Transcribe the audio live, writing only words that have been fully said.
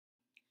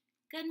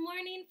Good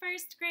morning,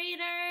 first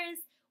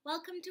graders.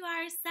 Welcome to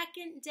our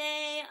second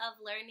day of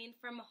learning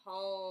from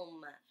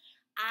home.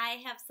 I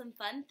have some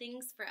fun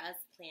things for us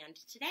planned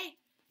today.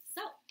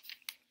 So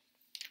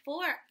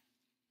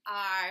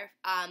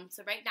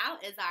right now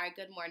is our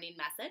good morning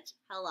message.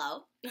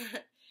 Hello.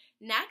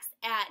 Next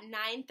at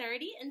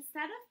 9:30,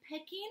 instead of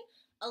picking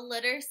a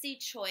literacy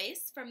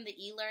choice from the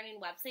e-learning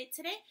website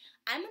today,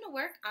 I'm going to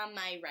work on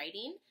my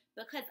writing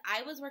because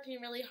I was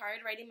working really hard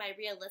writing my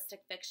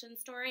realistic fiction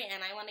story,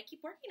 and I want to keep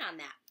working on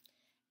that.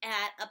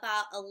 At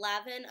about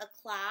 11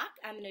 o'clock,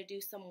 I'm going to do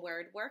some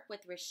word work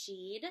with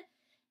Rashid.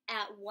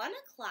 At 1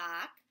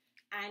 o'clock,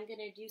 I'm going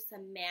to do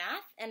some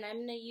math, and I'm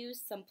going to use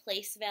some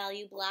place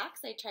value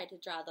blocks. I tried to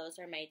draw those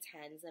are my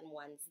 10s and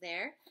 1s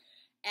there.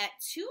 At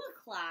 2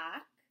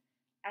 o'clock,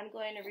 I'm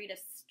going to read a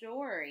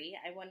story.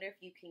 I wonder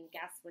if you can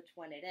guess which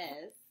one it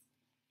is.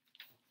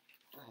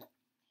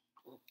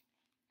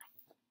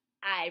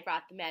 I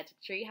brought the Magic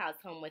Tree House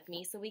home with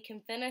me so we can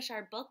finish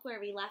our book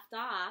where we left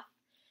off.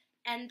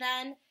 And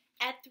then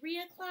at 3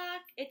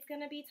 o'clock, it's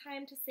going to be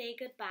time to say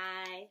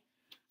goodbye.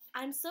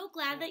 I'm so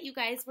glad that you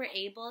guys were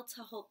able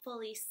to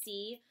hopefully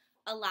see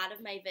a lot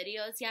of my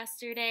videos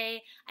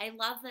yesterday. I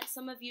love that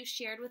some of you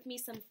shared with me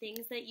some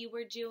things that you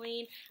were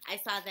doing. I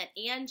saw that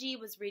Angie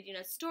was reading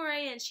a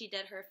story and she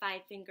did her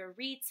 5-finger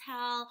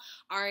retell.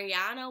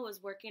 Ariana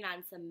was working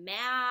on some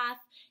math.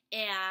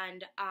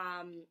 And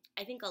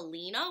I think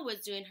Alina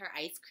was doing her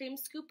ice cream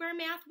scooper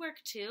math work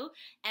too.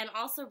 And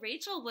also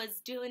Rachel was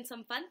doing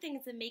some fun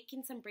things and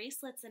making some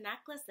bracelets and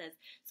necklaces.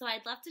 So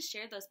I'd love to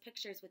share those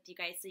pictures with you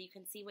guys so you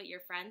can see what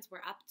your friends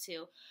were up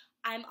to.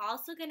 I'm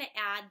also going to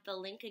add the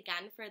link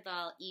again for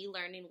the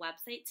e-learning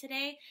website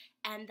today.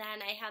 And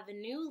then I have a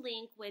new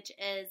link, which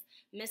is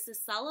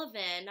Mrs.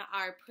 Sullivan,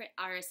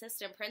 our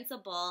assistant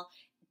principal,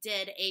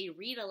 did a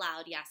read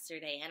aloud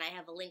yesterday, and I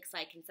have a link so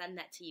I can send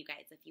that to you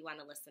guys if you want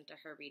to listen to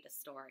her read a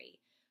story.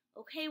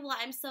 Okay, well,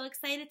 I'm so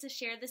excited to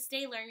share this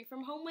day learning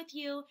from home with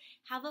you.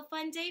 Have a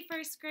fun day,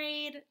 first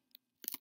grade.